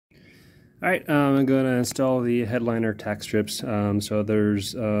Alright, I'm going to install the headliner tack strips. So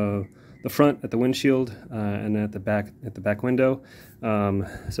there's the front at the windshield and at the back window.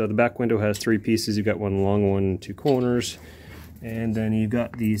 So the back window has three pieces. You've got one long one and two corners. And then you've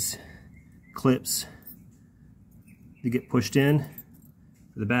got these clips to get pushed in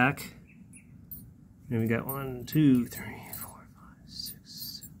to the back. And we got 1, 2, 3, 4, 5,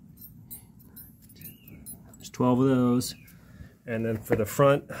 6, 7, 8, 9, 10. There's 12 of those. And then for the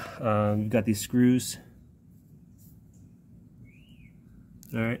front, you've got these screws.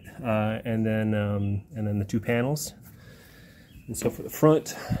 All right, and then the two panels. And so for the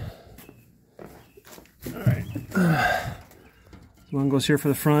front, all right, one goes here for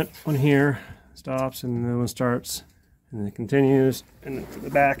the front, one here stops, and then one starts, and then it continues. And then for the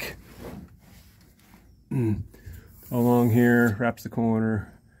back, along here, wraps the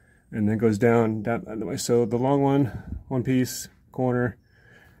corner, and then goes down the way. So the long one piece, corner,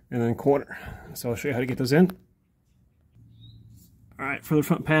 and then corner. So I'll show you how to get those in. All right, for the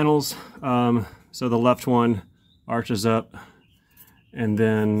front panels, so the left one arches up, and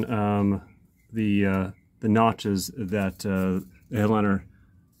then the notches that the headliner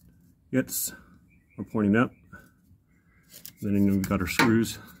gets are pointing up. Then we've got our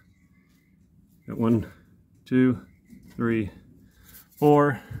screws. Got 1, 2, 3,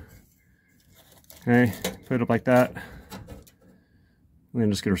 4. Okay, put it up like that. And then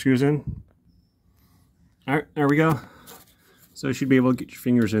just get our screws in. All right, there we go. So you should be able to get your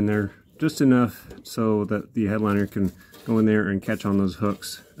fingers in there just enough so that the headliner can go in there and catch on those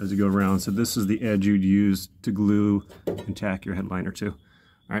hooks as you go around. So this is the edge you'd use to glue and tack your headliner to. All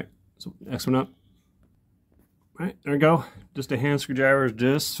right, so next one up. All right, there we go. Just a hand screwdriver is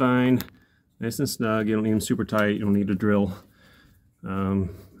just fine. Nice and snug. You don't need them super tight. You don't need a drill. And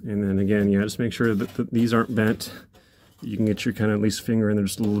then again, yeah, just make sure that these aren't bent. You can get your kind of at least finger in there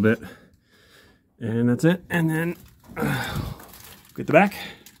just a little bit. And that's it. And then get the back.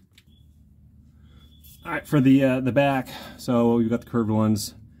 All right, for the back, so we've got the curved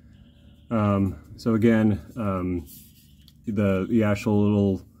ones. So again, the actual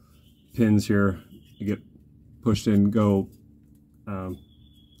little pins here, you get pushed in, go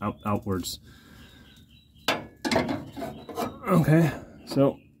outwards. Okay,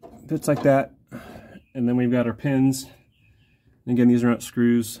 so fits like that. And then we've got our pins. And again, these are not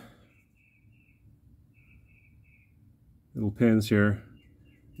screws. Little pins here,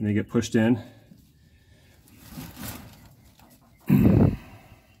 and they get pushed in.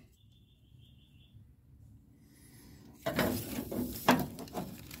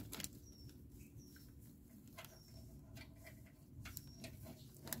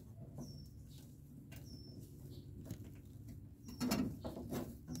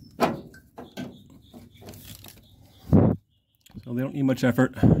 So they don't need much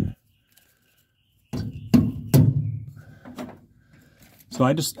effort. So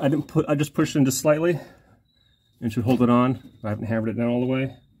I just pushed in just slightly and should hold it on. I haven't hammered it down all the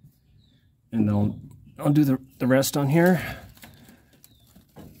way. And then I'll do the rest on here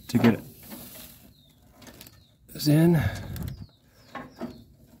to get it in.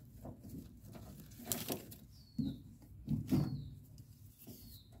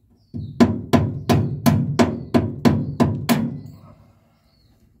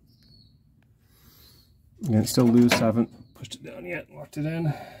 Again, it's still loose, I haven't pushed it down yet, locked it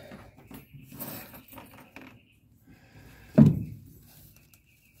in.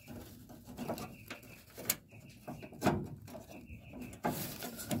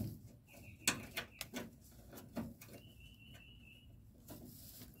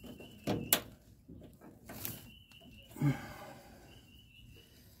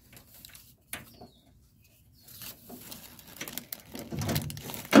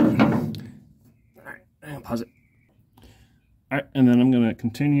 Pause it. All right, and then I'm going to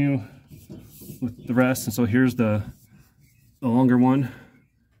continue with the rest. And so here's the longer one,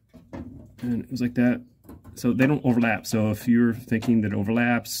 and it was like that. So they don't overlap. So if you're thinking that it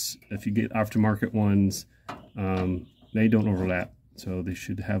overlaps, if you get aftermarket ones, they don't overlap. So they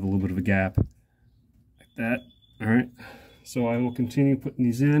should have a little bit of a gap like that. All right. So I will continue putting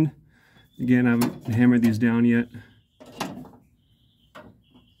these in. Again, I haven't hammered these down yet. All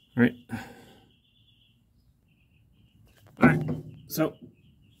right. All right, so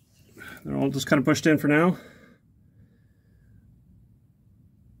they're all just kind of pushed in for now.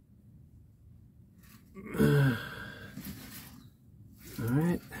 All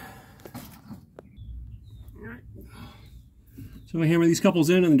right. So we hammer these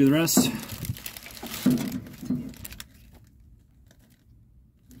couples in and then do the rest.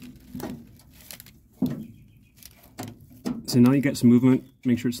 So So now you get some movement.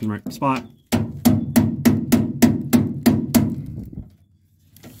 Make sure it's in the right spot.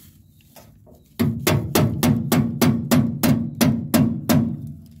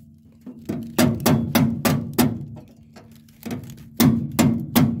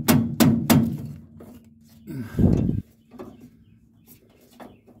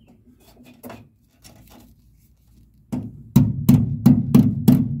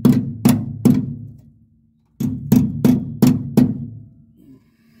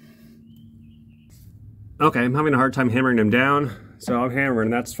 Okay, I'm having a hard time hammering them down, so I'm hammering,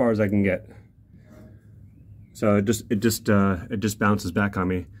 and that's as far as I can get. So it just bounces back on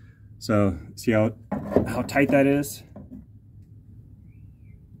me. So see how tight that is?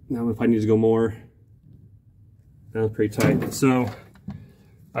 Now if I need to go more, that's pretty tight. So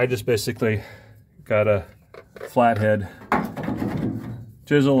I just basically got a flathead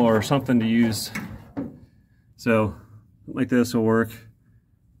chisel or something to use. So like this will work.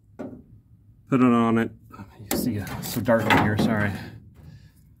 Put it on it. You see, it's so dark in here, sorry.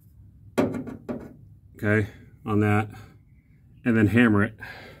 Okay, on that. And then hammer it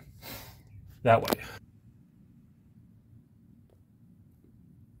that way.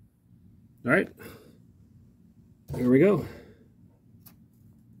 All right, here we go.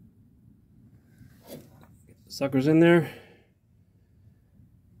 Suckers in there.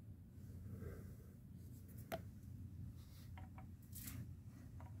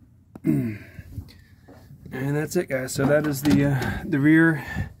 And that's it, guys. So that is the rear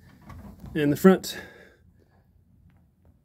and the front.